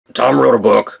Tom wrote a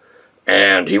book,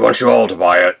 and he wants you all to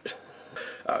buy it.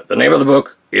 The name of the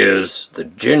book is The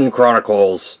Djinn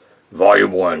Chronicles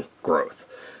Volume 1 Growth.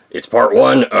 It's part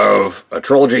 1 of a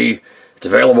trilogy. It's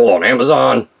available on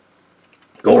Amazon.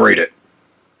 Go read it.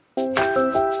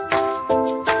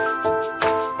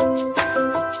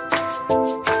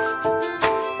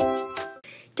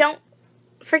 Don't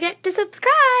forget to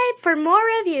subscribe for more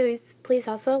reviews. Please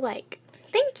also like.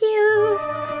 Thank you.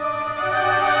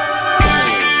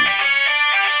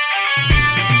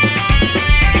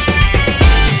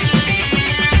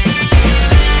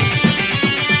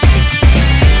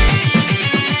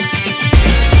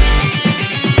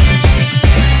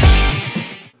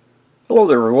 Hello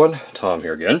there everyone, Tom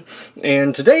here again,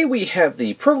 and today we have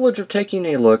the privilege of taking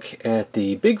a look at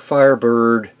the big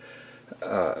Firebird,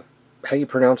 how you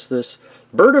pronounce this?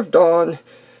 Bird of Dawn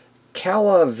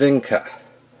Kalavinka.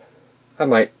 I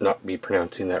might not be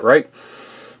pronouncing that right,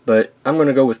 but I'm going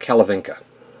to go with Kalavinka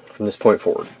from this point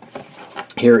forward.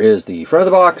 Here is the front of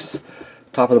the box,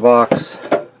 top of the box,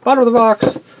 bottom of the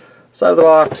box, side of the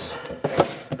box,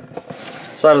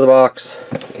 side of the box,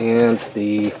 and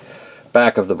the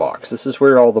back of the box. This is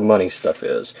where all the money stuff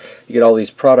is. You get all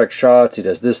these product shots. He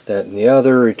does this, that, and the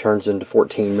other. He turns into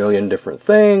 14 million different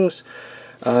things.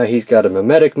 He's got a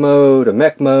mimetic mode, a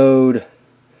mech mode,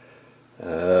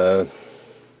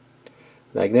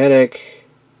 magnetic,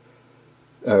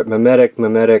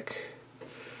 mimetic,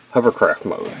 hovercraft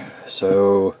mode.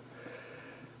 So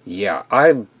yeah,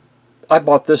 I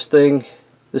bought this thing.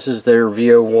 This is their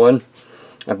VO1.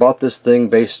 I bought this thing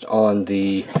based on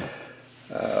the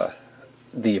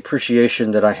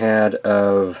appreciation that I had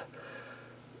of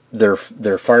their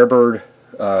Firebird,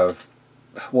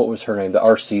 what was her name, the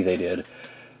RC they did.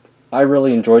 I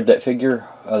really enjoyed that figure.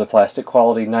 The plastic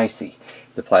quality, nicey.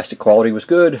 The plastic quality was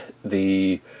good.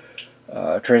 The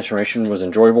transformation was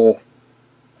enjoyable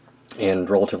and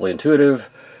relatively intuitive.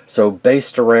 So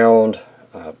based around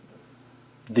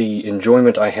the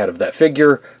enjoyment I had of that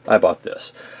figure, I bought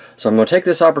this. So I'm going to take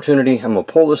this opportunity, I'm going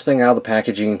to pull this thing out of the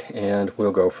packaging, and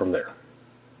we'll go from there.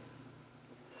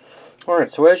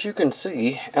 Alright, so as you can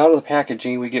see, out of the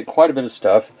packaging we get quite a bit of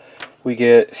stuff. We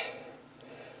get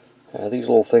these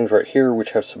little things right here,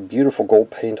 which have some beautiful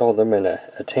gold paint on them, and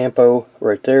a tampo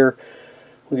right there.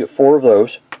 We get 4 of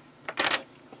those.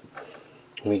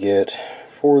 We get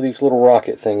 4 of these little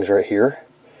rocket things right here,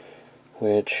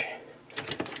 which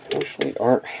actually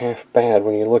aren't half bad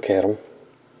when you look at them.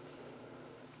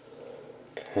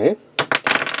 Okay.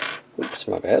 Oops,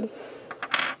 my bad.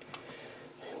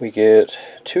 We get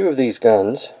 2 of these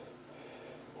guns,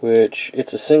 which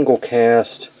it's a single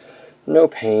cast, no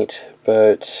paint,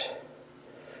 but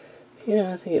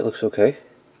yeah, I think it looks okay.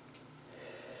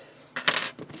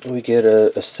 We get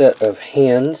a set of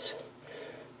hands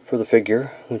for the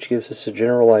figure, which gives us a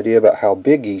general idea about how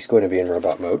big he's going to be in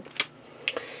robot mode.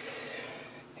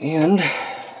 And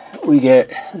we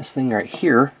get this thing right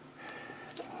here,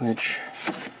 which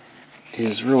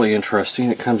is really interesting.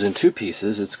 It comes in 2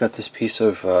 pieces. It's got this piece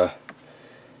of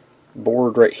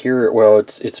board right here. Well,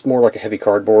 it's more like a heavy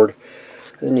cardboard.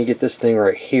 And then you get this thing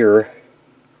right here,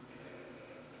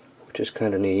 which is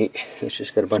kind of neat. It's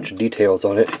just got a bunch of details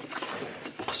on it.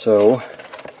 So,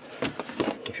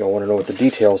 if y'all want to know what the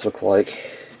details look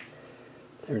like,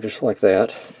 they're just like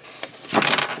that.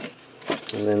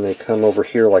 And then they come over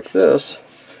here like this,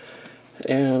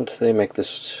 and they make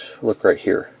this look right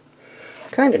here.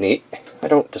 Kind of neat. I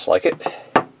don't dislike it.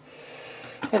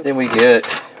 And then we get,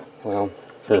 well,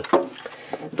 and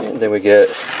then we get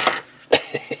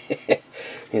the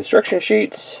instruction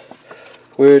sheets,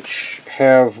 which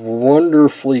have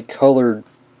wonderfully colored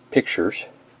pictures.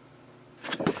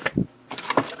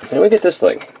 And we get this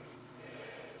thing.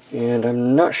 And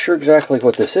I'm not sure exactly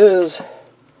what this is,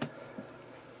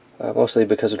 mostly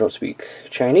because I don't speak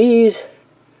Chinese,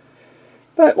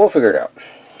 but we'll figure it out.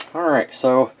 Alright,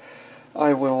 so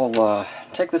I will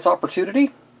take this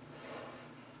opportunity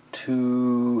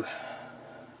to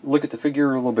look at the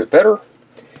figure a little bit better,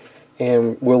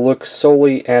 and we'll look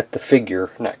solely at the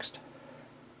figure next.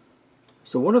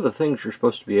 So one of the things you're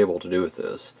supposed to be able to do with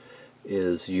this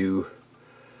is you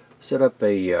set up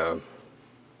a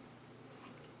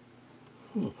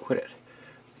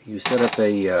you set up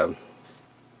a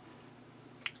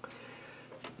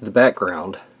the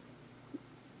background.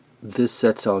 This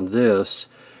sets on this,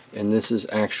 and this is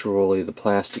actually the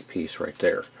plastic piece right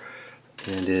there,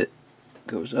 and it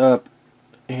goes up,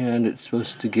 and it's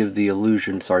supposed to give the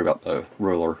illusion, sorry about the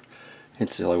roller,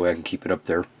 it's the only way I can keep it up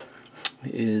there,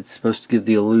 it's supposed to give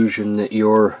the illusion that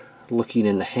you're looking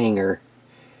in the hangar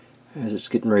as it's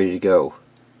getting ready to go.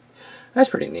 That's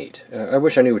pretty neat. I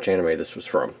wish I knew which anime this was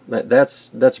from.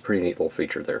 That's a pretty neat little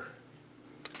feature there.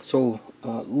 So,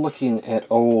 looking at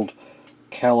old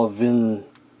Kalavinka,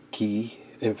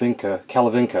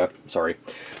 sorry.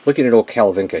 Looking at old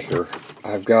Kalavinka here,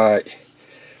 I've got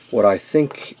what I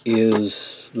think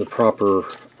is the proper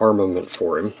armament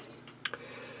for him.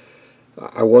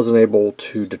 I wasn't able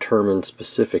to determine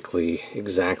specifically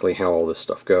exactly how all this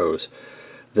stuff goes.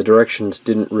 The directions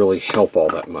didn't really help all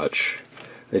that much.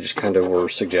 They just kind of were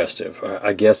suggestive.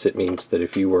 I guess it means that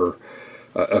if you were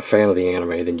a fan of the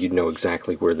anime, then you'd know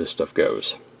exactly where this stuff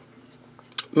goes.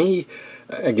 Me,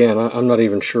 again, I'm not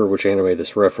even sure which anime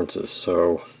this references,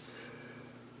 so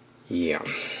yeah.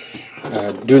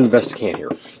 Doing the best I can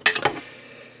here.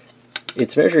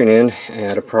 It's measuring in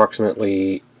at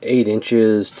approximately 8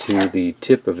 inches to the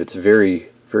tip of its very,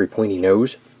 very pointy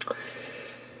nose.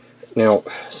 Now,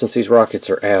 since these rockets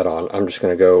are add-on, I'm just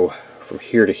going to go from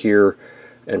here to here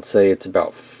and say it's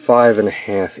about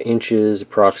 5.5 inches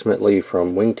approximately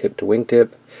from wingtip to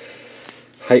wingtip.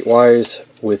 Height-wise,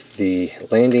 with the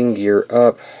landing gear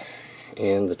up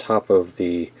and the top of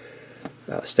the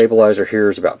stabilizer here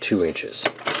is about 2 inches.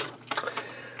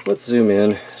 Let's zoom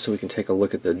in so we can take a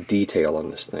look at the detail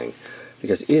on this thing,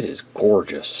 because it is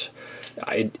gorgeous.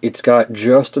 It's got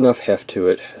just enough heft to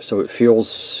it so it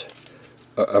feels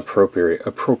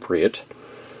appropriate.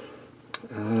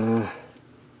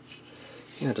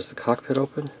 Yeah, does the cockpit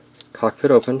open?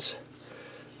 Cockpit opens.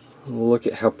 Look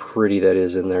at how pretty that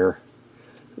is in there.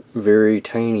 Very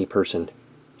tiny person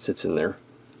sits in there.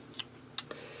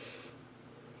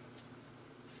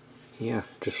 Yeah,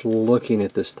 just looking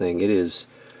at this thing, it is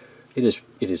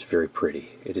very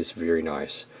pretty. It is very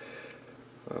nice.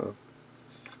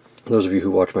 Those of you who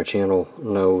watch my channel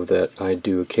know that I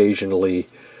do occasionally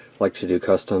like to do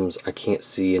customs. I can't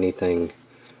see anything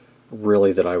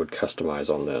really that I would customize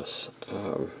on this.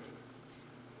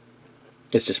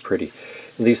 It's just pretty.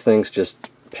 And these things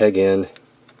just peg in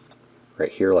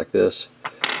right here like this.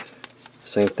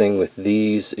 Same thing with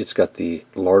these. It's got the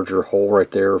larger hole right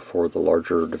there for the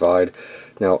larger divide.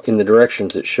 Now in the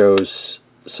directions it shows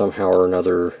somehow or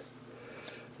another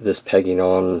this pegging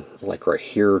on like right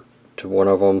here to one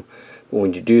of them. But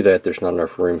when you do that, there's not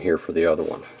enough room here for the other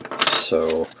one.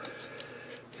 So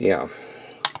yeah.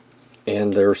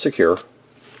 And they're secure.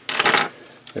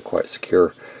 They're quite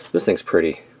secure. This thing's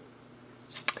pretty.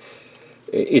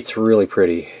 It's really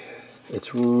pretty.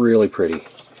 It's really pretty.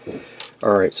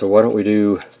 Alright, so why don't we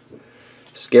do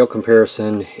scale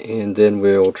comparison and then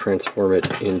we'll transform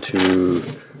it into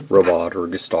robot or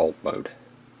gestalt mode.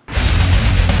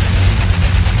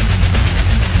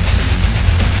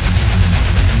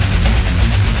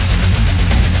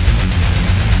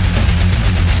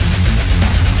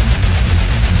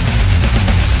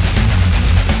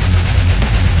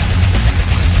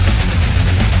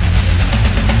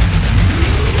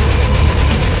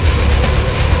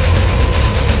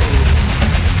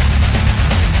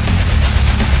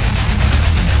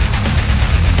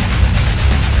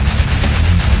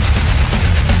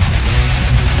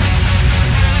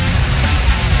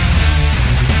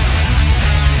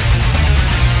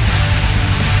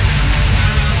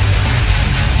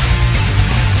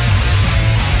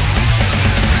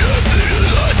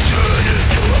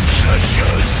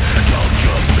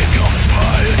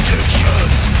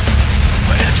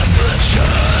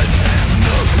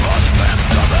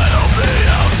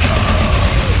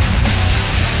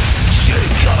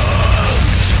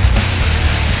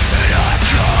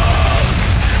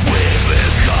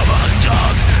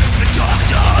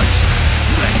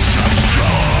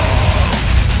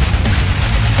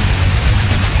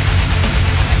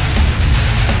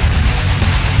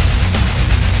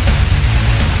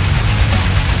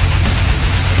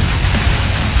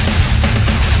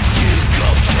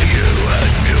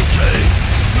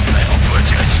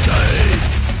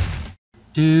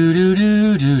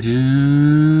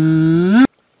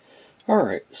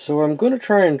 Alright, so I'm going to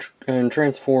try and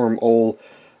transform old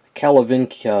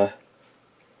Kalavinka.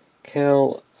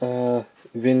 I'm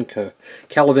going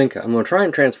to try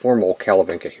and transform old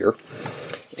Kalavinka here.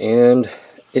 And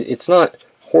it's not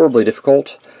horribly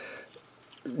difficult.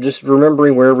 Just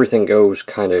remembering where everything goes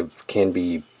kind of can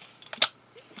be,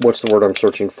 what's the word I'm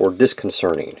searching for,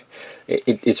 disconcerting.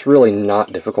 It's really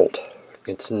not difficult.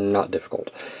 It's not difficult.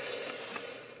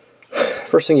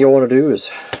 First thing you'll want to do is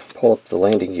pull up the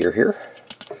landing gear here.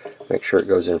 Make sure it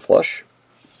goes in flush.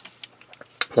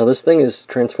 Now this thing is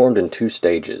transformed in 2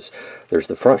 stages. There's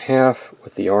the front half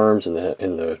with the arms and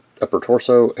the upper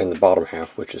torso, and the bottom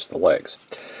half, which is the legs.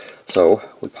 So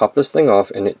we pop this thing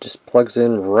off and it just plugs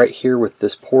in right here with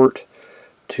this port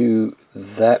to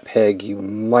that peg you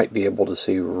might be able to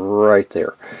see right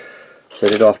there.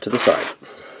 Set it off to the side.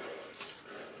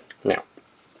 Now,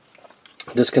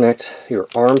 disconnect your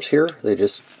arms here. They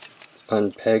just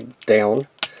unpeg down.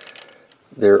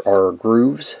 There are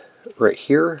grooves right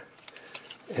here,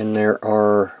 and there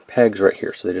are pegs right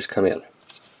here, so they just come in.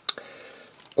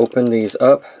 Open these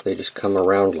up, they just come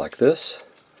around like this.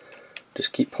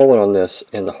 Just keep pulling on this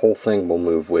and the whole thing will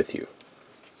move with you.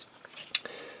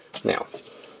 Now,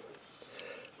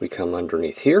 we come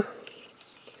underneath here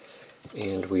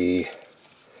and we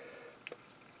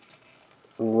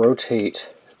rotate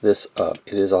this up.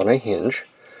 It is on a hinge,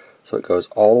 so it goes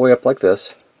all the way up like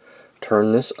this.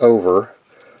 Turn this over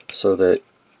so that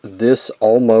this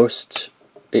almost,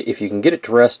 if you can get it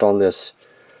to rest on this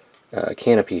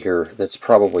canopy here, that's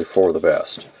probably for the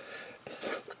best.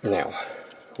 Now,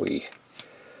 we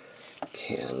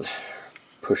can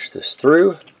push this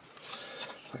through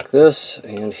like this,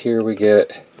 and here we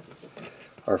get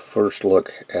our first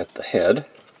look at the head.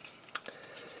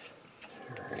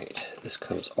 Alright, this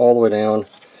comes all the way down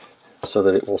so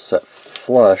that it will set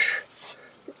flush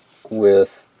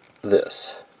with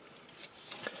this.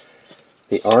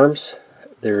 The arms,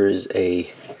 there is a,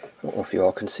 I don't know if you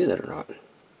all can see that or not,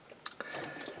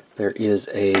 there is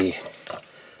a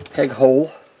peg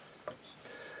hole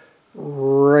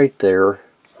right there,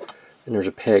 and there's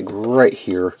a peg right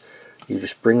here. You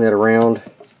just bring that around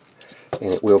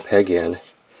and it will peg in.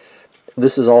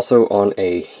 This is also on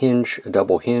a hinge, a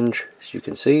double hinge, as you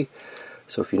can see,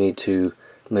 so if you need to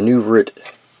maneuver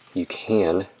it, you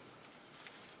can,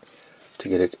 to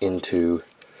get it into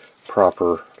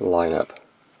proper lineup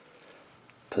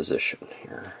position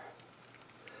here.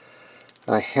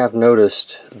 I have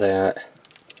noticed that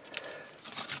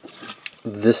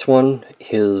this one,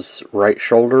 his right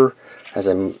shoulder, has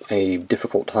a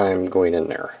difficult time going in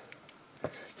there.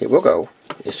 It will go,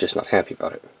 it's just not happy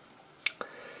about it.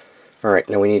 Alright,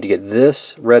 now we need to get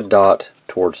this red dot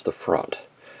towards the front.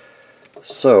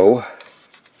 So,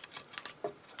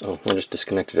 oh, I just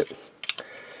disconnected it.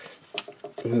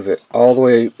 Move it all the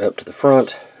way up to the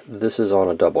front. This is on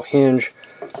a double hinge.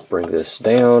 Bring this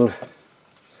down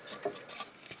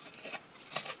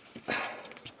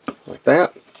like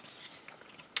that.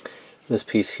 This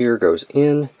piece here goes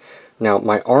in. Now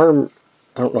my arm,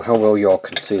 I don't know how well y'all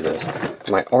can see this.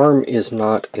 My arm is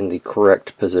not in the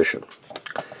correct position.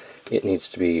 It needs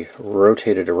to be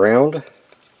rotated around,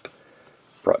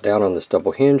 brought down on this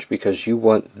double hinge, because you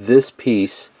want this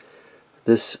piece,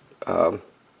 this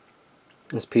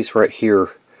piece right here,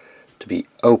 to be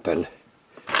open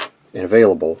and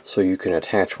available, so you can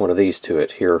attach one of these to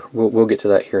it here. We'll get to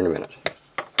that here in a minute.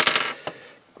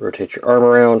 Rotate your arm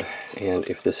around, and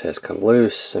if this has come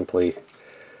loose, simply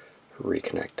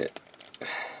reconnect it.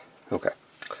 Okay.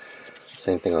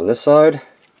 Same thing on this side.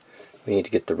 We need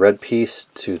to get the red piece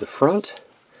to the front.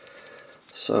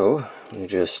 So, you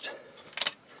just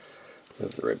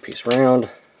move the red piece around,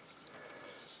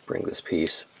 bring this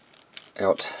piece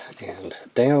out and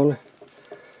down,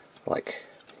 like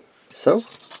so.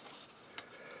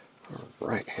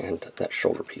 Alright, and that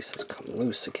shoulder piece has come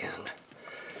loose again.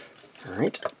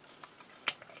 Alright.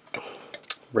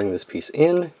 Bring this piece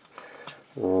in,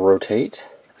 rotate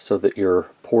so that your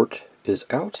port is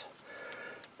out,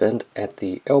 bend at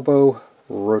the elbow,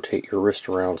 rotate your wrist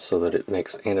around so that it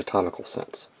makes anatomical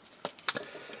sense.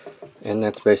 And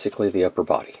that's basically the upper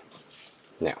body.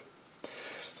 Now,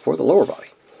 for the lower body,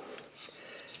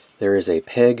 there is a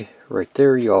peg right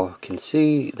there y'all can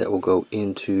see that will go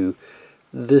into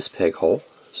this peg hole.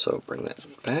 So bring that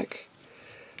back,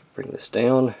 bring this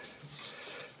down.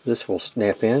 This will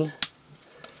snap in.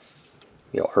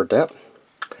 Y'all heard that.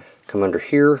 Come under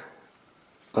here,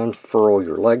 unfurl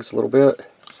your legs a little bit,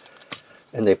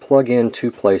 and they plug in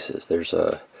two places. There's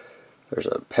a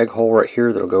peg hole right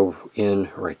here that'll go in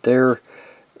right there,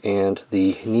 and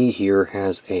the knee here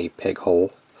has a peg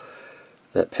hole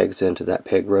that pegs into that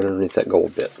peg right underneath that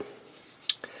gold bit.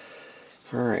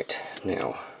 Alright,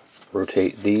 now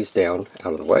rotate these down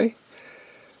out of the way,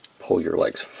 pull your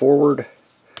legs forward,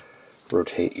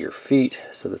 rotate your feet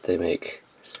so that they make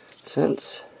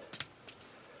sense.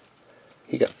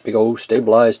 You got big old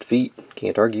stabilized feet,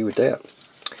 can't argue with that.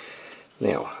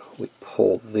 Now we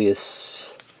pull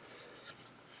this,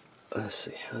 let's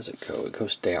see, how does it go? It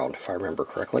goes down if I remember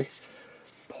correctly.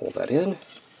 Pull that in.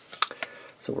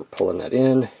 So we're pulling that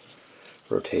in,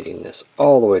 rotating this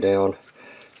all the way down,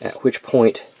 at which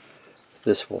point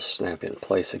this will snap in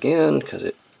place again because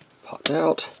it popped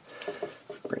out.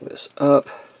 Bring this up.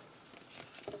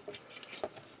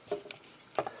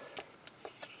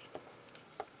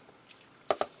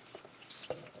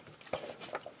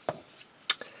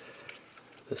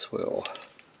 this will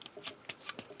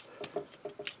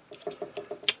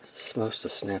it's supposed to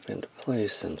snap into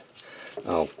place, and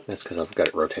oh, that's because I've got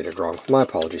it rotated wrong. My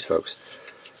apologies, folks.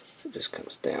 It just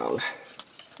comes down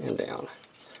and down.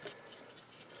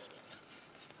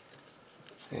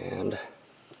 And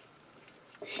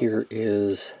here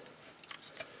is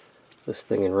this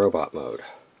thing in robot mode.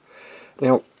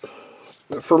 Now,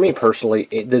 for me personally,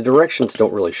 the directions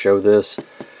don't really show this.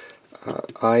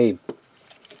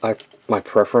 My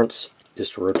preference is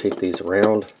to rotate these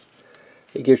around.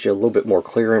 It gives you a little bit more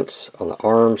clearance on the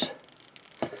arms.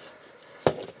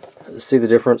 See the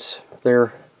difference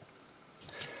there?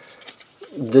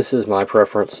 This is my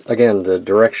preference. Again, the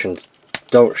directions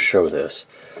don't show this,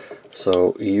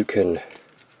 so you can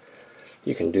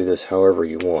do this however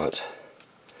you want.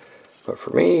 But for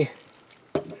me,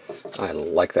 I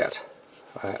like that.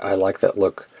 I like that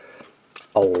look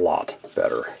a lot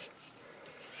better.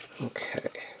 Okay,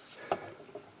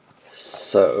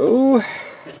 so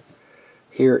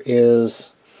here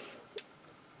is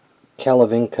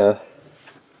Kalavinka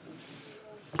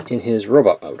in his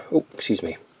robot mode. Oh, excuse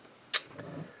me.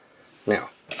 Now,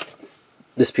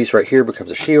 this piece right here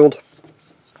becomes a shield.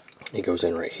 It goes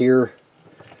in right here,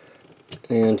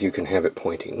 and you can have it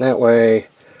pointing that way.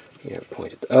 You have it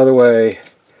pointed the other way.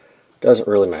 Doesn't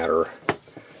really matter.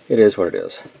 It is what it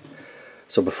is.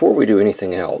 So before we do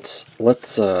anything else,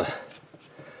 let's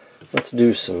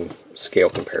do some scale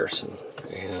comparison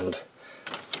and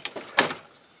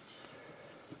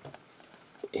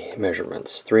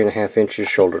measurements. 3.5 inches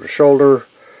shoulder to shoulder,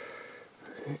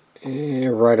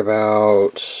 and right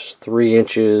about 3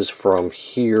 inches from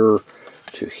here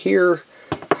to here,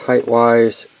 height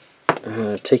wise.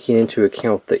 Taking into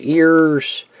account the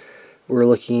ears, we're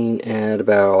looking at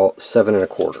about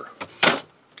 7.25.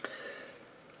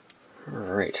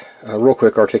 Alright, real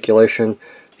quick articulation.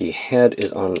 The head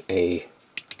is on a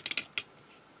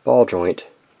ball joint,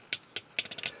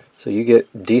 so you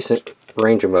get decent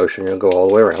range of motion. You'll go all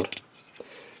the way around.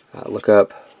 Look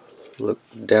up, look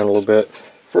down a little bit.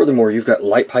 Furthermore, you've got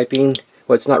light piping.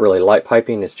 Well, it's not really light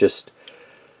piping, it's just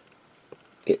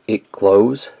it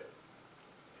glows.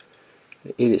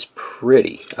 It is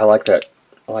pretty. I like that.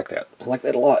 I like that. I like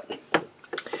that a lot.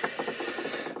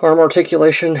 Arm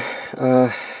articulation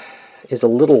is a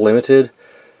little limited,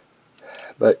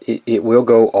 but it will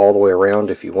go all the way around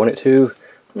if you want it to.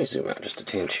 Let me zoom out just a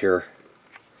tinge here.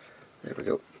 There we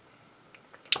go.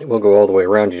 It will go all the way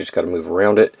around. You just got to move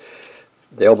around it.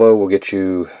 The elbow will get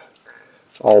you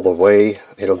all the way.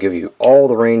 It'll give you all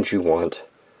the range you want.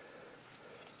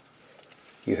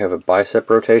 You have a bicep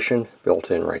rotation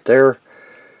built in right there.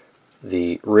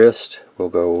 The wrist will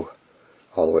go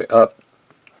all the way up,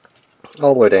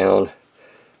 all the way down,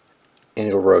 and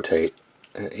it'll rotate.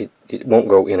 It won't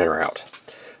go in or out.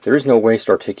 There is no waist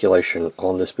articulation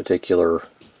on this particular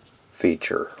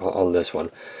feature, on this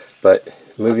one, but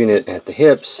moving it at the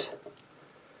hips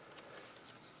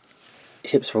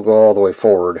will go all the way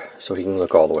forward so he can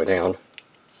look all the way down.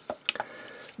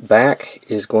 Back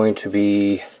is going to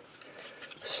be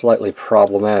slightly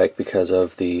problematic because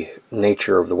of the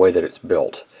nature of the way that it's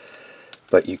built,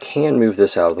 but you can move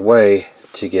this out of the way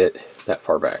to get that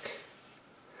far back.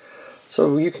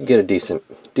 So you can get a decent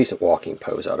walking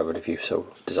pose out of it if you so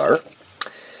desire.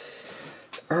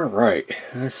 Alright,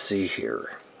 let's see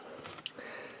here.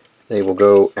 They will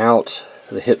go out,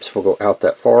 the hips will go out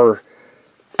that far.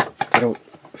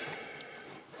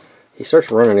 He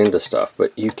starts running into stuff,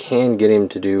 but you can get him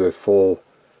to do a full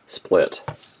split.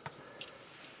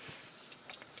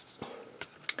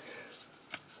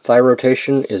 Thigh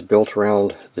rotation is built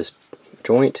around this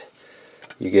joint.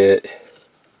 You get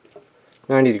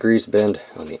 90 degrees bend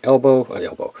on the elbow,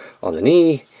 on the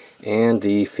knee, and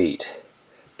the feet.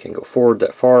 Can go forward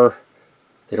that far.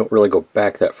 They don't really go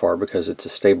back that far because it's a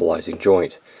stabilizing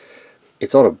joint.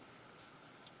 It's on a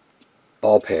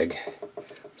ball peg,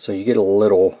 so you get a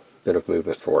little bit of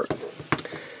movement for it.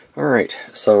 Alright,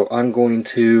 so I'm going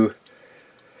to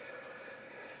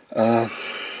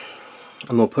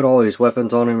put all these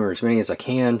weapons on him, or as many as I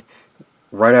can,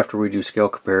 right after we do scale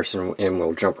comparison, and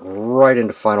we'll jump right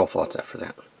into final thoughts after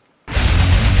that.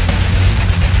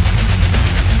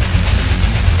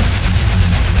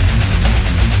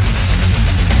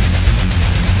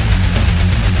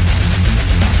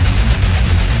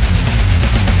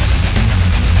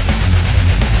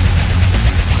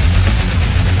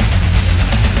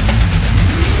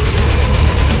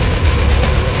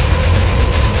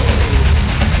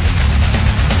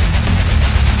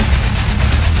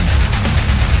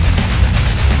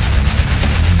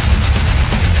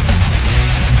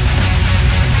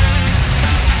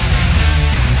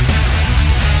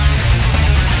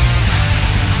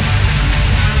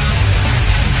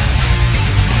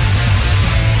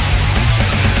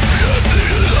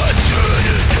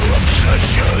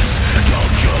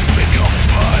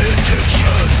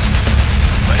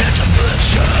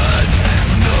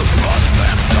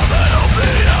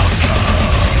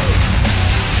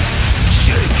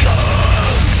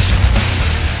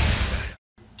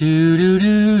 Do do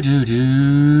do do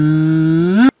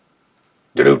do.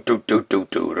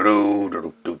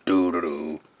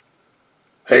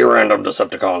 Hey, random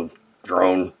Decepticon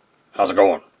drone, how's it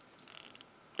going?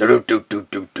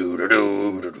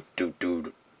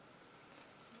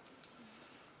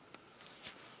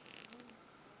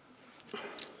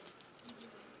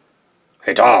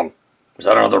 Hey Tom, is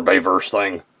that another Bayverse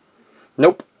thing?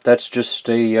 Nope, that's just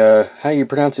a, how you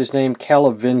pronounce his name?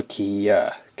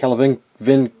 Kalavinka.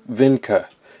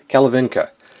 Kalavinka.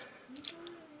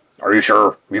 Are you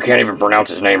sure? You can't even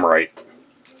pronounce his name right.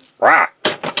 Rah!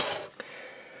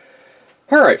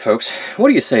 Alright folks, what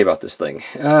do you say about this thing?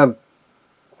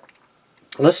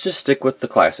 Let's just stick with the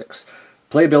classics.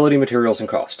 Playability, materials, and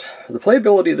cost. The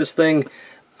playability of this thing,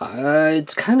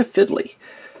 it's kind of fiddly.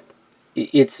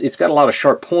 It's got a lot of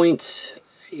sharp points.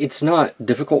 It's not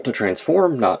difficult to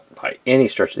transform, not by any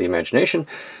stretch of the imagination,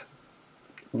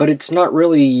 but it's not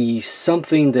really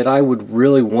something that I would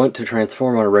really want to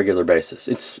transform on a regular basis.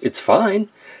 It's fine,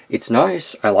 it's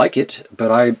nice, I like it,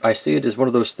 but I see it as one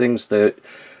of those things that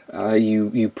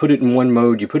you put it in one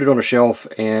mode, you put it on a shelf,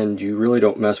 and you really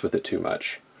don't mess with it too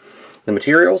much. The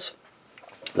materials,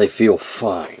 they feel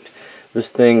fine. This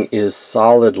thing is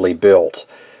solidly built.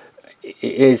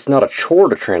 It's not a chore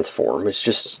to transform, it's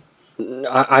just,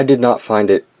 I did not find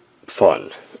it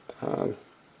fun.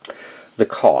 The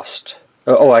cost.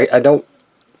 I don't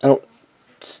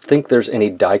think there's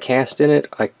any die cast in it.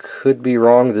 I could be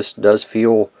wrong. This does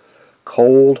feel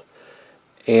cold,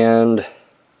 and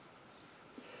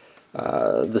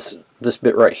this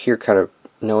bit right here kind of,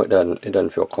 no, it doesn't. It doesn't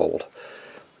feel cold.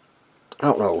 I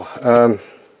don't know.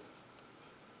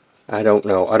 I don't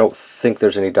know. I don't think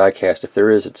there's any die cast. If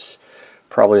there is, it's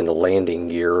probably in the landing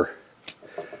gear.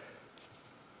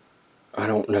 I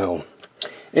don't know.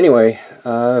 Anyway,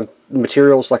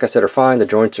 materials, like I said, are fine. The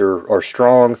joints are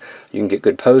strong. You can get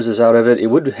good poses out of it. It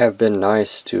would have been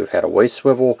nice to have had a waist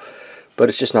swivel, but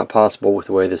it's just not possible with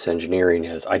the way this engineering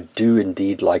is. I do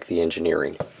indeed like the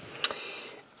engineering.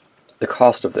 The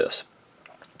cost of this.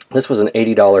 This was an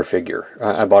 $80 figure.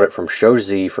 I bought it from Show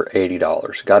Z for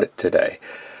 $80. Got it today.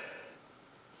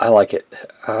 I like it.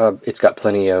 It's got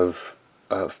plenty of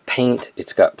paint.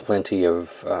 It's got plenty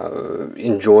of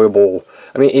enjoyable.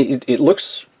 I mean, it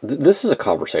looks. This is a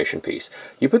conversation piece.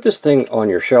 You put this thing on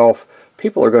your shelf,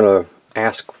 people are going to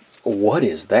ask, "What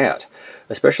is that?"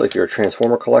 Especially if you're a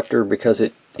Transformer collector, because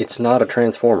it's not a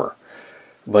Transformer,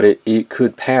 but it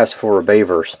could pass for a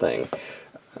Bayverse thing.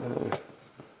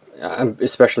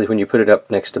 Especially when you put it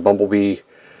up next to Bumblebee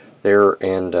there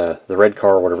and the red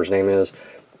car, whatever his name is.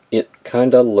 It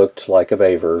kind of looked like a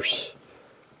Bayverse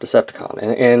Decepticon,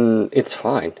 and it's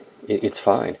fine. It's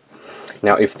fine.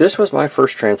 Now, if this was my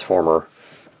first Transformer,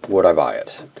 would I buy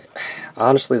it?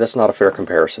 Honestly, that's not a fair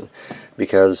comparison,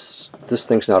 because this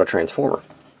thing's not a Transformer.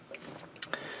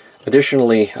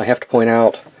 Additionally, I have to point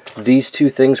out, these two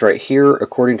things right here,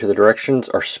 according to the directions,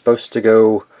 are supposed to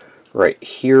go right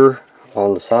here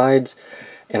on the sides,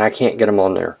 and I can't get them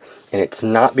on there. And it's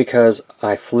not because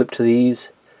I flipped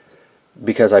these,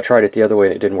 because I tried it the other way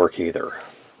and it didn't work either.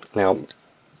 Now,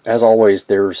 as always,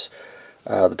 there's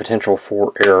the potential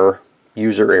for error,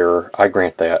 user error. I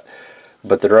grant that.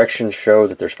 But the directions show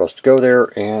that they're supposed to go there,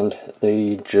 and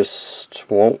they just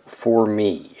won't for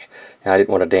me. And I didn't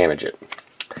want to damage it.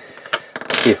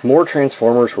 If more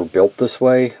Transformers were built this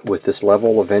way, with this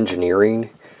level of engineering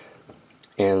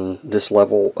and this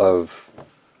level of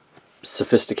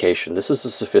sophistication, this is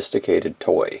a sophisticated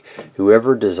toy.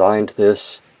 Whoever designed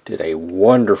this did a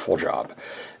wonderful job.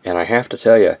 And I have to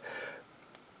tell you,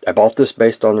 I bought this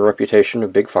based on the reputation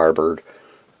of Big Firebird.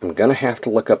 I'm going to have to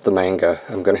look up the manga,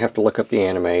 I'm going to have to look up the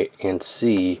anime and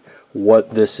see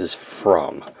what this is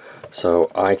from,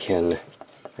 so I can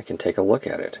take a look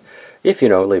at it. If you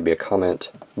know, leave me a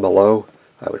comment below.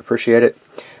 I would appreciate it.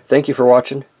 Thank you for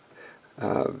watching.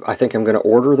 I think I'm going to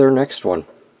order their next one.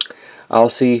 I'll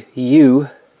see you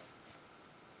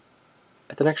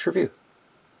at the next review.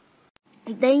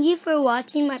 Thank you for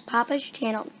watching my Papa's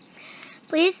channel.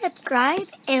 Please subscribe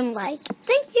and like.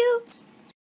 Thank you.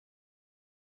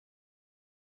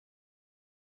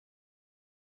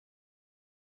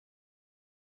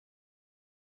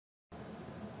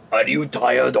 Are you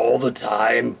tired all the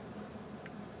time?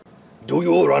 Do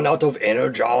you run out of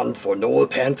energon for no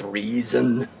apparent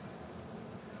reason?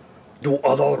 Do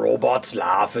other robots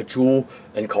laugh at you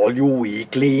and call you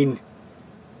weakling?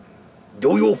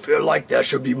 Do you feel like there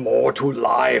should be more to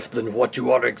life than what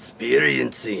you are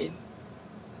experiencing?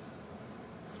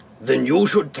 Then you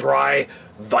should try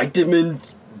Vitamin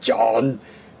John.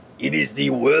 It is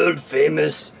the world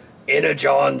famous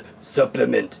Energon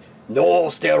supplement. No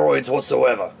steroids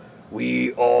whatsoever.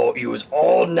 we all use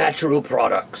all natural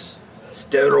products.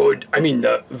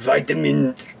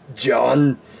 Vitamin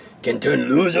John can turn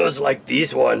losers like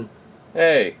this one.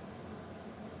 Hey.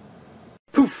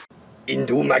 Poof!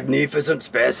 Into magnificent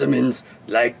specimens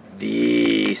like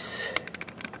these.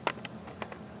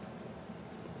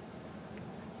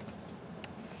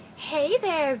 Hey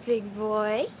there, big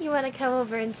boy. You want to come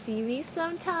over and see me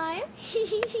sometime?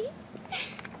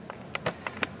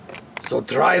 So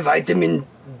try Vitamin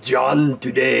John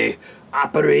today.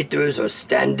 Operators are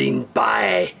standing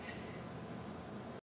by.